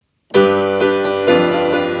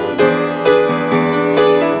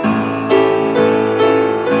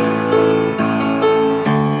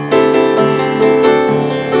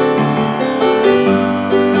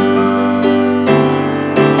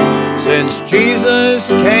Jesus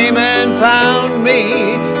came and found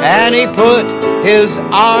me, and He put His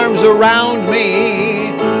arms around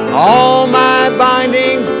me. All my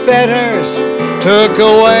binding fetters took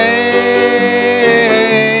away.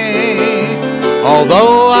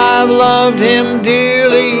 Although I've loved Him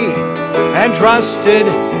dearly and trusted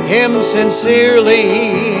Him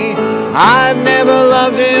sincerely, I've never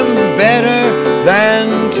loved Him better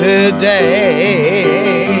than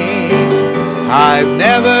today. I've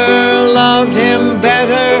never loved Him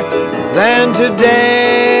better than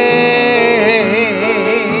today.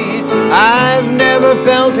 I've never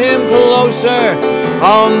felt Him closer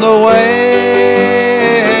on the way.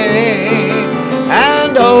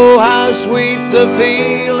 And oh, how sweet the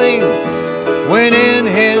feeling when in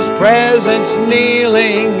His presence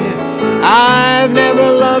kneeling. I've never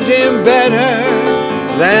loved Him better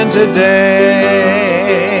than today.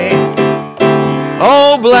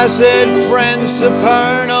 Oh, blessed friend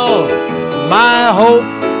supernal, my hope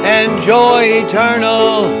and joy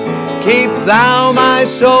eternal, keep thou my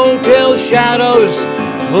soul till shadows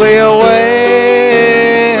flee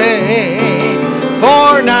away.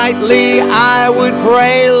 For nightly I would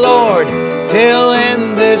pray, Lord, till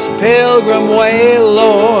in this pilgrim way,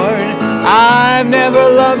 Lord, I've never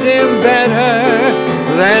loved Him better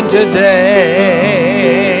than today.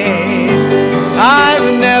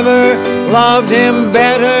 I've never loved Him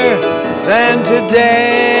better than today.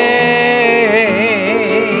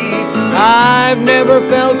 I've never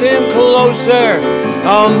felt Him closer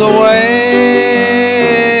on the way.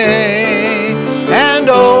 And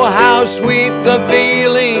oh, how sweet the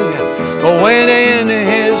feeling when in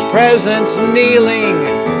His presence kneeling.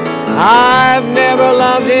 I've never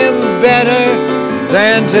loved Him better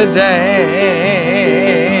than today.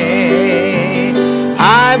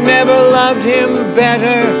 I've never loved Him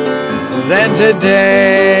better than today.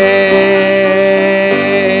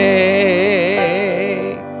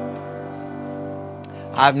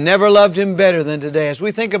 I've never loved Him better than today. As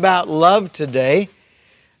we think about love today,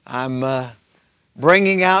 I'm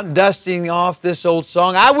bringing out, dusting off this old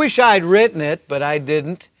song. I wish I'd written it, but I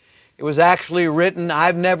didn't. It was actually written,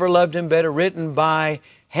 I've Never Loved Him Better, written by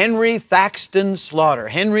Henry Thaxton Slaughter.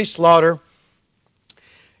 Henry Slaughter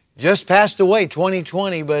just passed away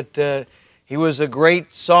 2020, but he was a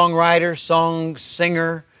great songwriter, song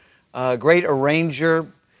singer, great arranger,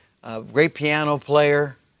 great piano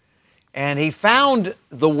player. And he found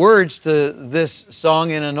the words to this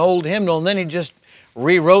song in an old hymnal, and then he just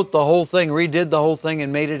rewrote the whole thing, redid the whole thing,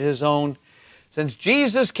 and made it his own. Since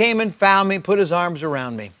Jesus came and found me, put His arms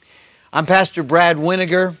around me. I'm Pastor Brad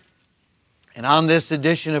Winiger, and on this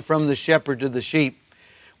edition of From the Shepherd to the Sheep,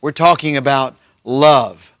 we're talking about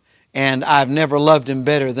love. And I've never loved Him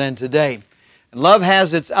better than today. And love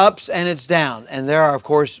has its ups and its downs, and there are, of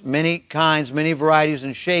course, many kinds, many varieties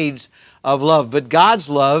and shades of love. But God's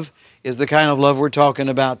love is the kind of love we're talking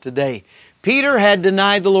about today. Peter had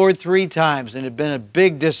denied the Lord 3 times, and it had been a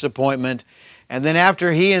big disappointment. And then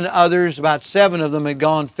after he and others, about 7 of them, had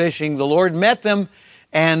gone fishing, the Lord met them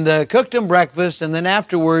and cooked them breakfast. And then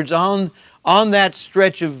afterwards, on that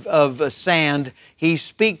stretch of sand, He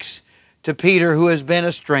speaks to Peter, who has been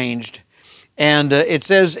estranged. And it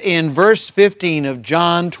says in verse 15 of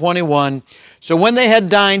John 21, So when they had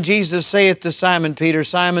dined, Jesus saith to Simon Peter,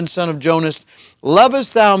 Simon, son of Jonas,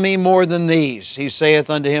 lovest thou me more than these? He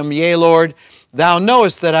saith unto him, Yea, Lord, thou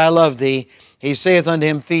knowest that I love thee. He saith unto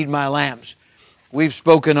him, Feed my lambs. We've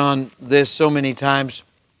spoken on this so many times.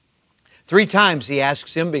 3 times He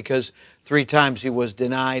asks him, because 3 times he was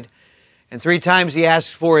denied. And 3 times He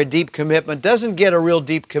asks for a deep commitment. Doesn't get a real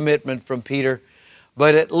deep commitment from Peter,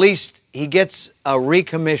 but at least he gets a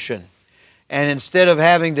recommission. And instead of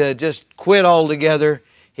having to just quit altogether,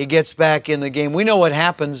 he gets back in the game. We know what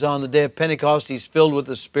happens on the day of Pentecost. He's filled with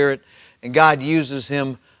the Spirit, and God uses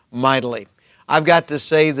him mightily. I've got to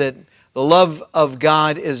say that the love of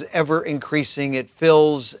God is ever increasing. It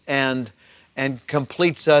fills and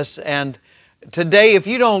completes us. And today, if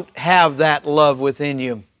you don't have that love within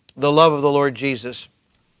you, the love of the Lord Jesus,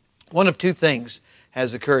 one of 2 things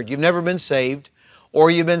has occurred. You've never been saved,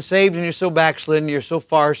 or you've been saved and you're so backslidden, you're so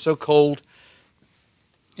far, so cold,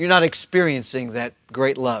 you're not experiencing that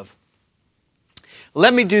great love.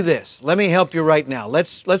 Let me do this. Let me help you right now.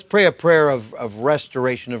 Let's pray a prayer of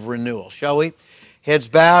restoration, of renewal, shall we? Heads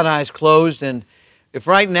bowed, eyes closed, and if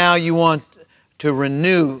right now you want to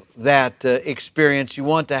renew that experience, you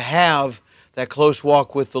want to have that close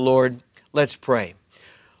walk with the Lord, let's pray.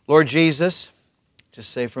 Lord Jesus,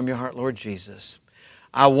 just say from your heart, Lord Jesus,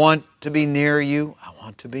 I want to be near you. I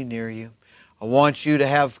want to be near you. I want you to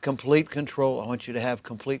have complete control. I want you to have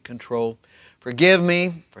complete control. Forgive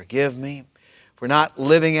me for for not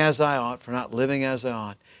living as I ought,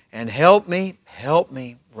 And help me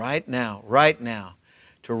right now,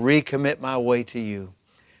 to recommit my way to You,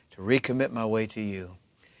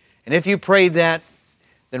 And if you prayed that,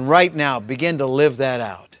 then right now begin to live that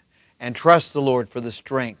out and trust the Lord for the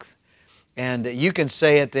strength. And you can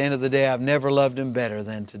say at the end of the day, I've never loved Him better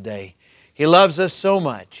than today. He loves us so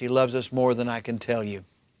much. He loves us more than I can tell you.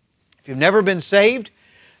 If you've never been saved,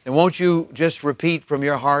 then won't you just repeat from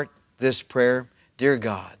your heart this prayer? Dear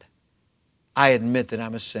God, I admit that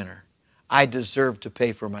I'm a sinner. I deserve to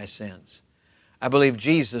pay for my sins. I believe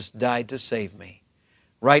Jesus died to save me.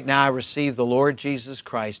 Right now I receive the Lord Jesus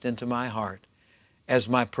Christ into my heart as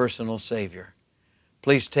my personal Savior.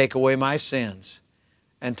 Please take away my sins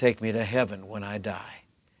and take me to heaven when I die.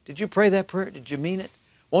 Did you pray that prayer? Did you mean it?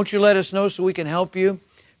 Won't you let us know so we can help you,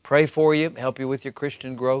 pray for you, help you with your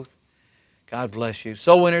Christian growth? God bless you.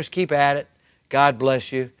 Soul winners, keep at it. God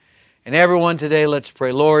bless you. And everyone today, let's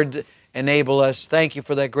pray. Lord, enable us. Thank You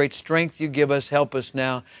for that great strength You give us. Help us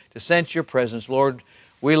now to sense Your presence. Lord,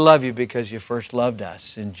 we love You because You first loved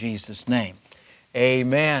us. In Jesus' name,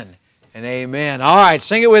 amen and amen. All right,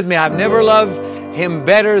 sing it with me. I've never loved Him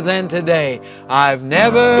better than today. I've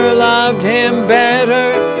never loved Him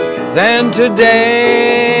better than today.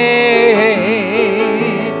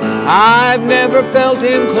 I've never felt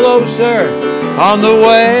Him closer on the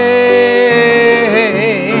way.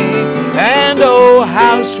 And oh,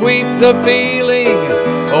 how sweet the feeling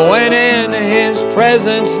when in His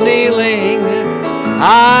presence kneeling.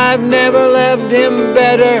 I've never loved Him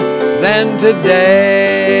better than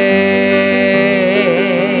today.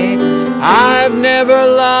 I've never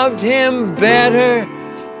loved Him better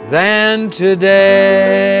than today.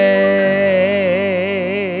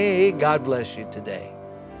 God bless you today.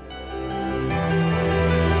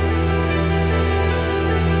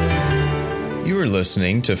 You are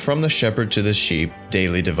listening to From the Shepherd to the Sheep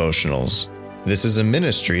Daily Devotionals. This is a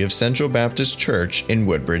ministry of Central Baptist Church in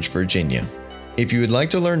Woodbridge, Virginia. If you would like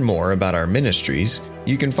to learn more about our ministries,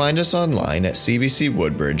 you can find us online at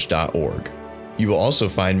cbcwoodbridge.org. You will also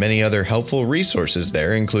find many other helpful resources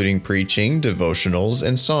there, including preaching, devotionals,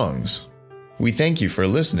 and songs. We thank you for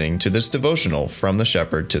listening to this devotional From the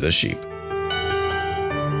Shepherd to the Sheep.